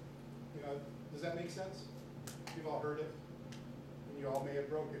Ocotillo. Does that make sense? You've all heard it, and you all may have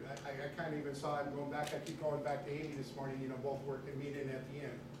broke it. I kind of even saw it going back. I keep going back to Amy this morning, both worked at meeting at the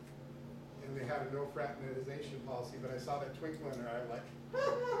end. And they had a no fraternization policy, but I saw that twinkle in her eye, like,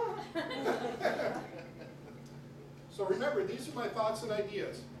 So remember, these are my thoughts and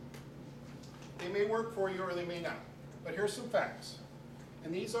ideas. They may work for you or they may not. But here's some facts.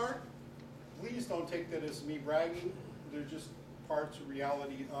 And these are, please don't take that as me bragging. They're just parts of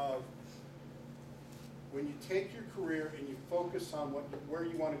reality of when you take your career and you focus on where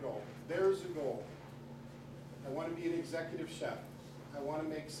you want to go. There's a goal. I want to be an executive chef. I want to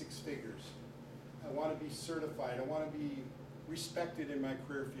make 6 figures. I want to be certified. I want to be respected in my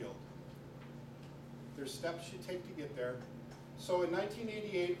career field. There's steps you take to get there. So in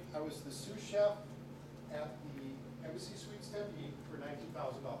 1988, I was the sous chef at the Embassy Suites Tempe for $19,000.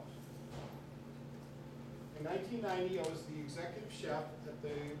 In 1990, I was the executive chef at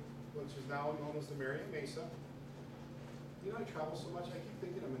which is now known as the Marriott Mesa. I travel so much, I keep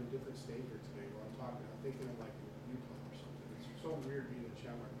thinking I'm in a different state here today while I'm talking. I'm thinking I'm like in Utah or something. It's so weird being in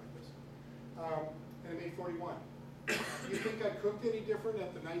Shamrock like this. And I made 41. Do you think I cooked any different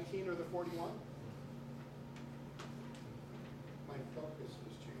at the 19 or the 41? My focus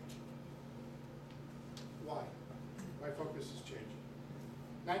has changed. Why? My focus has changed.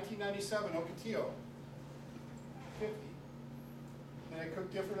 1997, Ocotillo, 50. Did I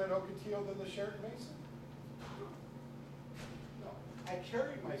cook different at Ocotillo than the Sheraton Mesa? No. I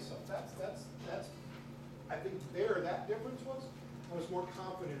carried myself. That's. I think that difference was, I was more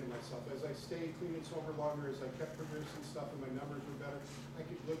confident in myself. As I stayed clean and sober longer, as I kept producing stuff and my numbers were better, I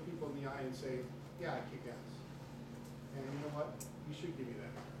could look people in the eye and say, yeah, I kick ass. And you know what? You should give me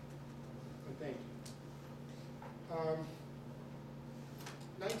that. And thank you.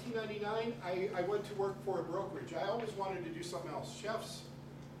 1999, I went to work for a brokerage. I always wanted to do something else.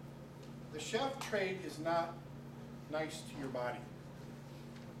 The chef trade is not nice to your body.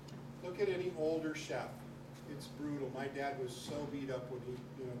 Look at any older chef. It's brutal. My dad was so beat up when he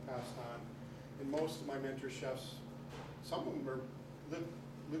passed on. And most of my mentor chefs, some of them are,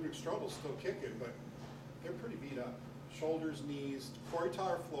 Ludwig Strodel's still kicking, but they're pretty beat up. Shoulders, knees, Corey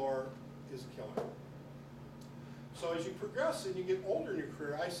Tower floor is a killer. So as you progress and you get older in your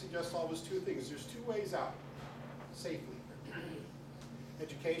career, I suggest always 2 things. There's 2 ways out, safely.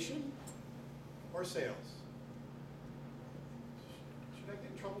 Education or sales. Should I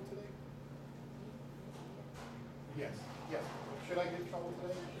get in trouble today? Yes. Should I get in trouble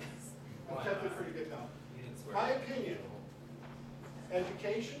today? I'm tempted pretty good now. My opinion,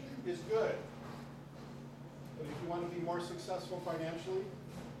 education is good. But if you want to be more successful financially,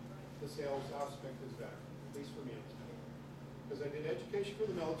 the sales aspect is better. At least for me, it's better. Because I did education for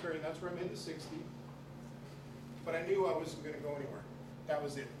the military, and that's where I made the 60. But I knew I wasn't going to go anywhere. That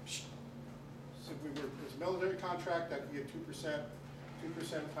was it. So it was a military contract, I could get 2%.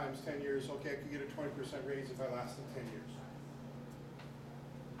 2% times 10 years, okay, I could get a 20% raise if I lasted 10 years.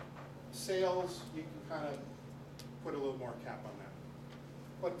 Sales, you can kind of put a little more cap on that.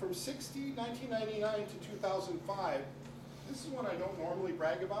 But from 1999 to 2005, this is one I don't normally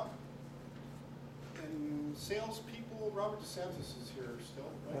brag about. And salespeople, Robert DeSantis is here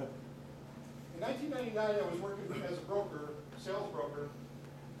still, right? In 1999, I was working as a broker, sales broker,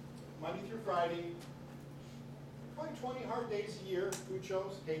 Monday through Friday, probably 20 hard days a year, food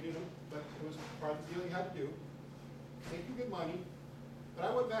shows, hated them, but it was part of the deal you had to do. Making good money, but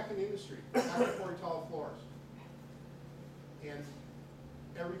I went back in the industry, after 40 tall floors. And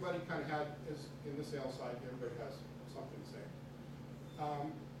everybody kind of had, as in the sales side, everybody has something to say.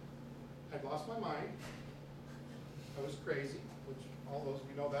 I'd lost my mind. I was crazy, which all those,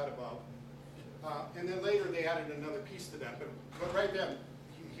 we know that above. And then later they added another piece to that, but right then,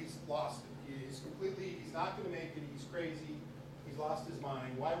 he's lost it. He's completely, he's not going to make it, he's crazy, he's lost his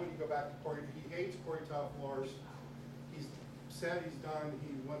mind. Why would he go back to quarry? He hates quarry tile floors. He's said he's done,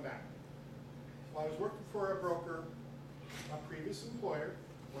 he went back. Well, I was working for a broker, a previous employer,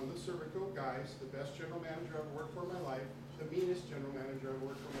 one of the Cervico guys, the best general manager I've ever worked for in my life, the meanest general manager I've ever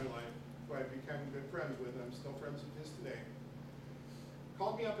worked for in my life, who I've become good friends with, and I'm still friends with his today.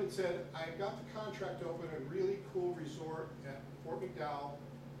 Called me up and said, I got the contract to open a really cool resort at Fort McDowell.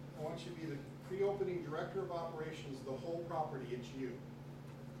 I want you to be the pre-opening director of operations, the whole property, it's you.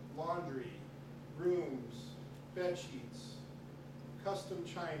 Laundry, rooms, bed sheets, custom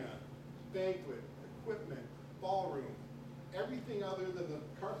china, banquet, equipment, ballroom, everything other than the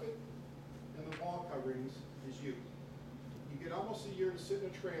carpet and the wall coverings is you. You get almost a year to sit in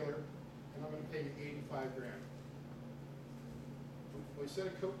a trailer, and I'm going to pay you 85 grand. Well, he said a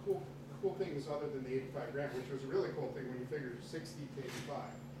cool things other than the 85 grand, which was a really cool thing when you figured 60 to 85.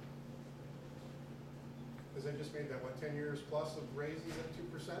 Because I just made that, what, 10 years plus of raising at 2%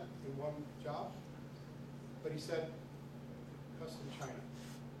 in one job? But he said, custom china.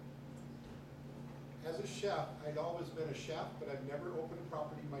 As a chef, I'd always been a chef, but I'd never opened a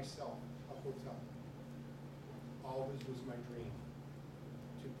property myself, a hotel. Always was my dream.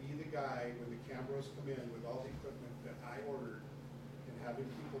 To be the guy when the cameras come in with all the equipment that I ordered, and having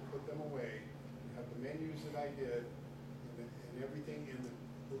people put them away, and have the menus that I did, and everything in the,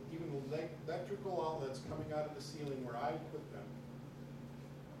 even the electrical outlets coming out of the ceiling where I put them.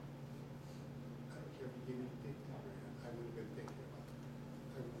 I don't care if you gave me $50 grand, I would have been thinking about it.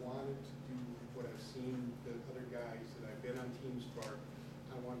 I wanted to do what I've seen the other guys that I've been on teams for.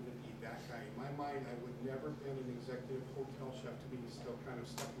 I wanted to be that guy. In my mind, I would never been an executive hotel chef. To me, still kind of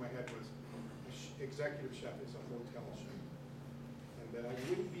stuck in my head was executive chef is a hotel chef. And that I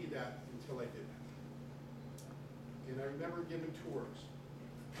wouldn't be that until I did that. And I remember giving tours.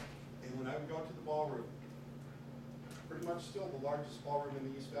 And when I would go to the ballroom, pretty much still the largest ballroom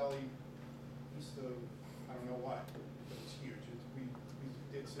in the East Valley, east of, I don't know what, but it's huge. We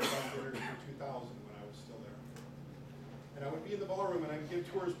did sit down dinner for 2,000 when I was still there. And I would be in the ballroom and I'd give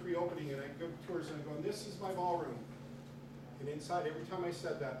tours pre-opening, and I'd give tours and I'd go, and this is my ballroom. And inside, every time I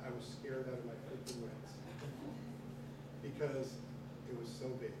said that, I was scared out of my freaking wits. Because it was so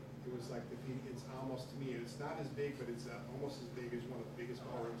big. It was like it's almost, to me, it's not as big, but it's almost as big as one of the biggest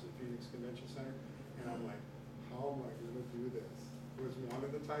ballrooms at Phoenix Convention Center. And I'm like, how am I going to do this? It was one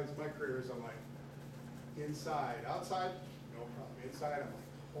of the times in my career is I'm like, inside, outside, no problem. Inside, I'm like,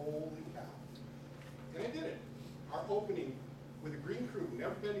 holy cow. And I did it. Our opening with a green crew,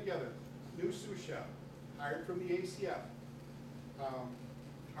 never been together, new sous chef, hired from the ACF.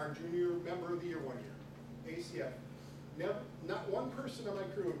 Our junior member of the year one year, ACF. Never, not one person on my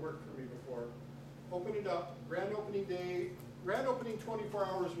crew had worked for me before. Opened it up, grand opening day, grand opening 24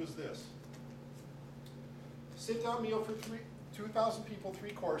 hours was this. Sit down meal for 2,000 people,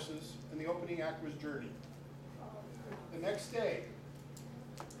 3 courses, and the opening act was Journey. The next day,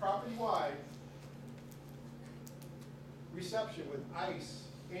 property-wide, reception with ice,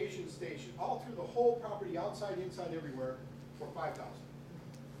 Asian station, all through the whole property, outside, inside, everywhere, for 5,000.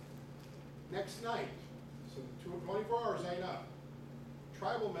 Next night, so 24 hours ain't up.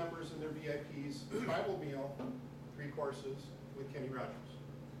 Tribal members and their VIPs, tribal meal, 3 courses with Kenny Rogers.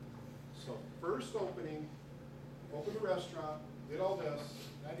 So first opening, opened a restaurant, did all this,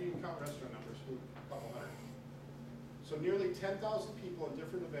 I didn't even count restaurant numbers, a couple hundred. So nearly 10,000 people in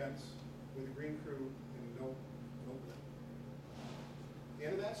different events with a green crew and no bill. The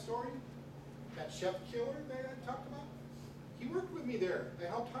end of that story, that chef killer that I talked about, he worked with me there. I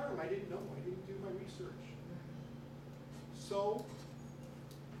helped hire him. I didn't know. I didn't do my research. So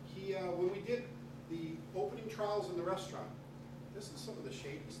he, when we did the opening trials in the restaurant, this is some of the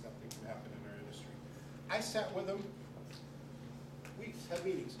shady stuff that can happen in our industry. I sat with him. weeks, had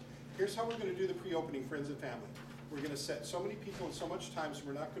meetings. Here's how we're gonna do the pre-opening, friends and family. We're gonna set so many people in so much time, so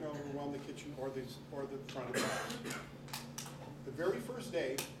we're not gonna overwhelm the kitchen or the front of the house. The very first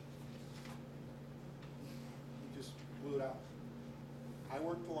day, we just blew it out. I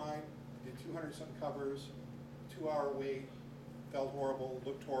worked the line, did 200-something covers, 2-hour wait, felt horrible,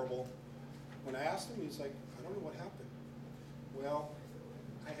 looked horrible. When I asked him, he's like, I don't know what happened. Well,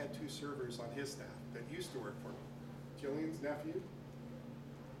 I had 2 servers on his staff that used to work for me, Jillian's nephew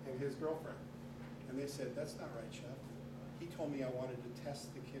and his girlfriend. And they said, that's not right, Chef. He told me I wanted to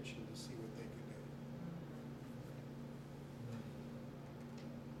test the kitchen to see what they could do.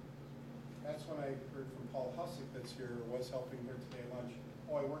 That's when I heard from Paul Hussick that's here, or was helping here today at lunch.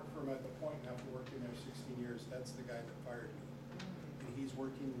 Oh, I worked for him at the Point after working there 16 years. That's the guy that fired me. And he's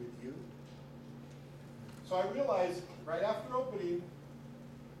working with you? So I realized right after opening,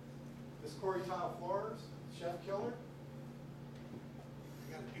 this Corey tile floors, chef killer, I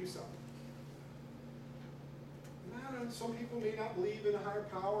gotta do something. Some people may not believe in a higher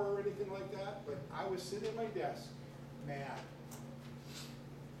power or anything like that, but I was sitting at my desk, mad.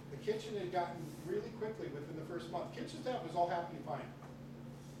 The kitchen had gotten really quickly within the first month. Kitchen staff was all happy and fine.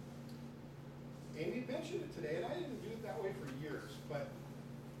 Amy mentioned it today, and I didn't do it that way for years, but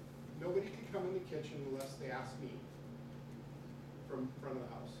nobody could come in the kitchen unless they asked me from front of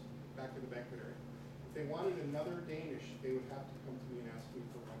the house, back in the banquet area. If they wanted another Danish, they would have to come to me and ask me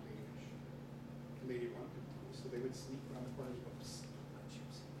for one Danish. And they didn't want to. So they would sneak around the corners and go, psst, not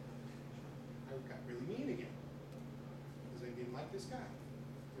chips. I got really mean again because I didn't like this guy.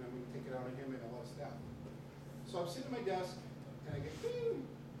 And I'm going to take it out on him and a lot of staff. So I'm sitting at my desk and I get, bing,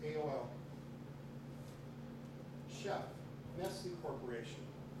 AOL. Chef, Nestle Corporation,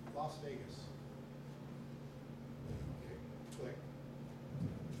 Las Vegas. Okay, click.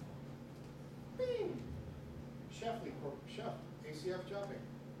 Bing! Chef, ACF Jobbing.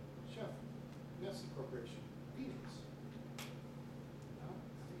 Chef, Nestle Corporation. Phoenix. Now,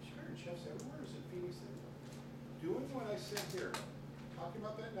 I think she heard chefs everywhere. Is it Phoenix? Doing what I said here, talking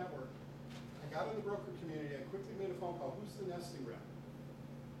about that network. I got in the broker community. I quickly made a phone call. Who's the Nestle rep?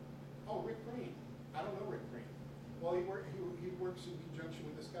 Oh, Rick Green. I don't know Rick Green. Well, he works in conjunction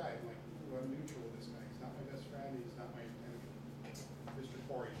with this guy. I'm like, ooh, I'm neutral with this guy. He's not my best friend. He's not my enemy. Mr.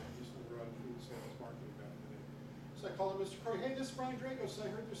 Corey, I used to run food sales marketing back in the day. So I called him, Mr. Corey. Hey, this is Brian Dragos. I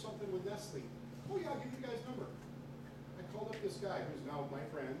heard there's something with Nestle. Oh yeah, I'll give you the guy's number. I called up this guy who's now my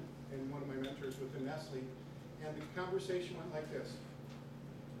friend and one of my mentors within Nestle, and the conversation went like this.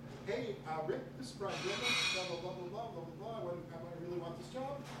 Hey, Rick, this is Brian Dragos, blah, blah, blah, blah, blah, blah, blah, I really want this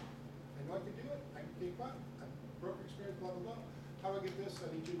job. I know I can do it. I can take what? Broker experience, blah, blah, blah. How do I get this?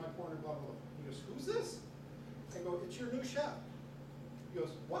 I need you in my corner, blah, blah, blah. He goes, who's this? I go, it's your new chef. He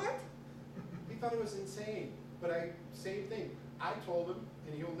goes, what? He thought it was insane, but same thing. I told him,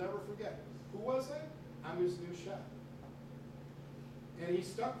 and he'll never forget. Who was I? I'm his new chef. And he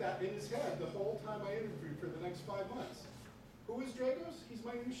stuck that in his head the whole time I interviewed for the next 5 months. Who is Dragos? He's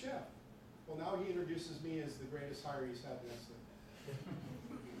my new chef. Well, now he introduces me as the greatest hire he's had in Nestle.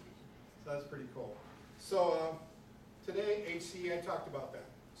 So that's pretty cool. So today, HCE, I talked about that.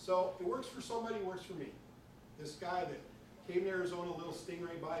 So it works for somebody, it works for me. This guy that came to Arizona, little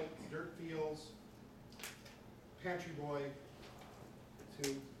stingray bite, dirt fields, pantry boy,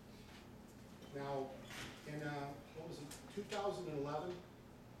 to now in, what was it, 2011,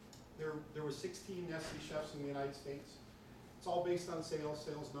 there were 16 Nestle chefs in the United States. It's all based on sales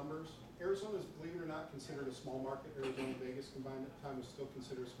numbers. Arizona is, believe it or not, considered a small market. Arizona and Vegas combined at the time was still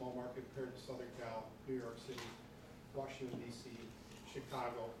considered a small market compared to Southern Cal, New York City, Washington, D.C.,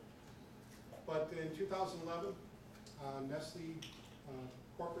 Chicago. But in 2011, Nestle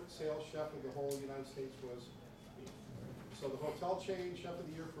corporate sales chef of the whole United States was me. So the hotel chain, chef of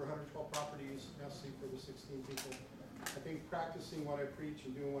the year for 112 properties, Nestle for the 16 people. I think practicing what I preach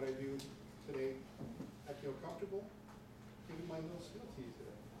and doing what I do today, I feel comfortable giving my little skill to you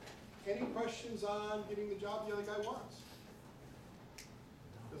today. Any questions on getting the job the other guy wants?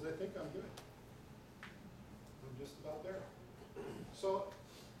 Because I think I'm good. I'm just about there. So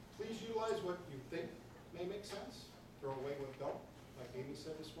please utilize what you think may make sense. Throw away what don't, like Amy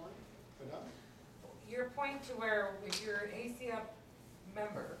said this morning. But no. Your point to where if you're an ACF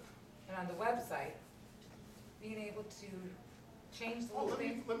member and on the website, being able to change the little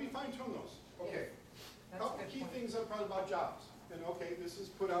things. Let me fine tune those. Okay. Yes, A couple key things up front about jobs. And okay, this is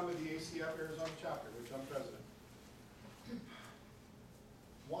put on with the ACF Arizona chapter, which I'm president.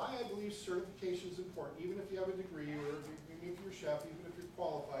 Why I believe certification is important, even if you have a degree, or even if you're a chef, even if you're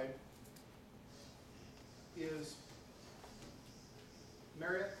qualified, is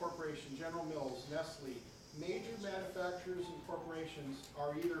Marriott Corporation, General Mills, Nestle, major manufacturers and corporations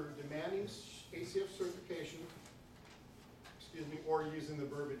are either demanding ACF certification, or using the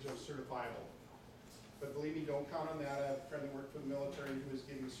verbiage of certifiable. But believe me, don't count on that. I have a friend that worked for the military who was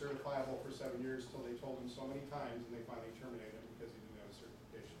getting certifiable for 7 years till they told him so many times and they finally terminated him because he didn't have a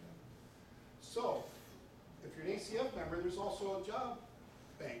certification yet. So, if you're an ACF member, there's also a job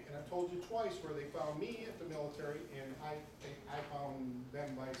bank. And I've told you twice where they found me at the military and I found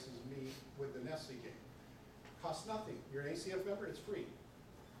them vice as me with the Nestle game. Costs nothing. You're an ACF member, it's free.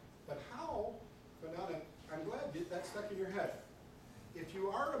 But how, I'm glad that stuck in your head. If you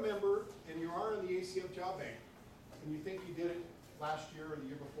are a member and you are in the ACF job bank and you think you did it last year or the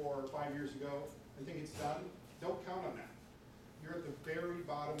year before or 5 years ago and think it's done, don't count on that. You're at the very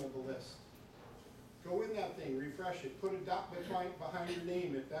bottom of the list. Go in that thing, refresh it, put a dot behind your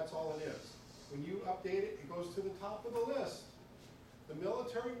name if that's all it is. When you update it, it goes to the top of the list. The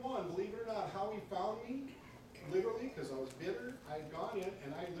military one, believe it or not, how he found me, literally, because I was bitter, I'd gone in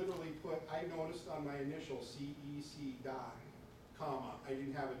and I literally I noticed on my initial CEC dot, comma, I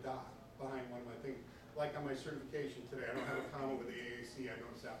didn't have a dot behind one of my things. Like on my certification today, I don't have a comma with the AAC, I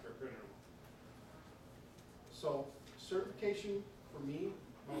noticed after I printed them. So, certification for me,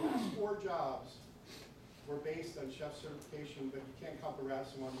 my last 4 jobs were based on chef certification, but you can't count the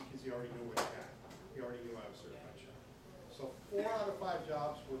rest one because you already knew what you had. You already knew I was certified chef. So 4 out of 5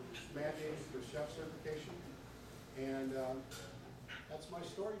 jobs were mandated for chef certification, and that's my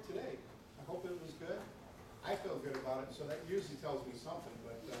story today. I hope it was good. I feel good about it, so that usually tells me something,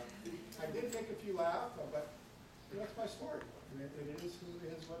 but I did make a few laugh, but that's my story. And it is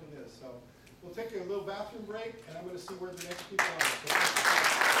what it is. So we'll take a little bathroom break, and I'm going to see where the next people are. So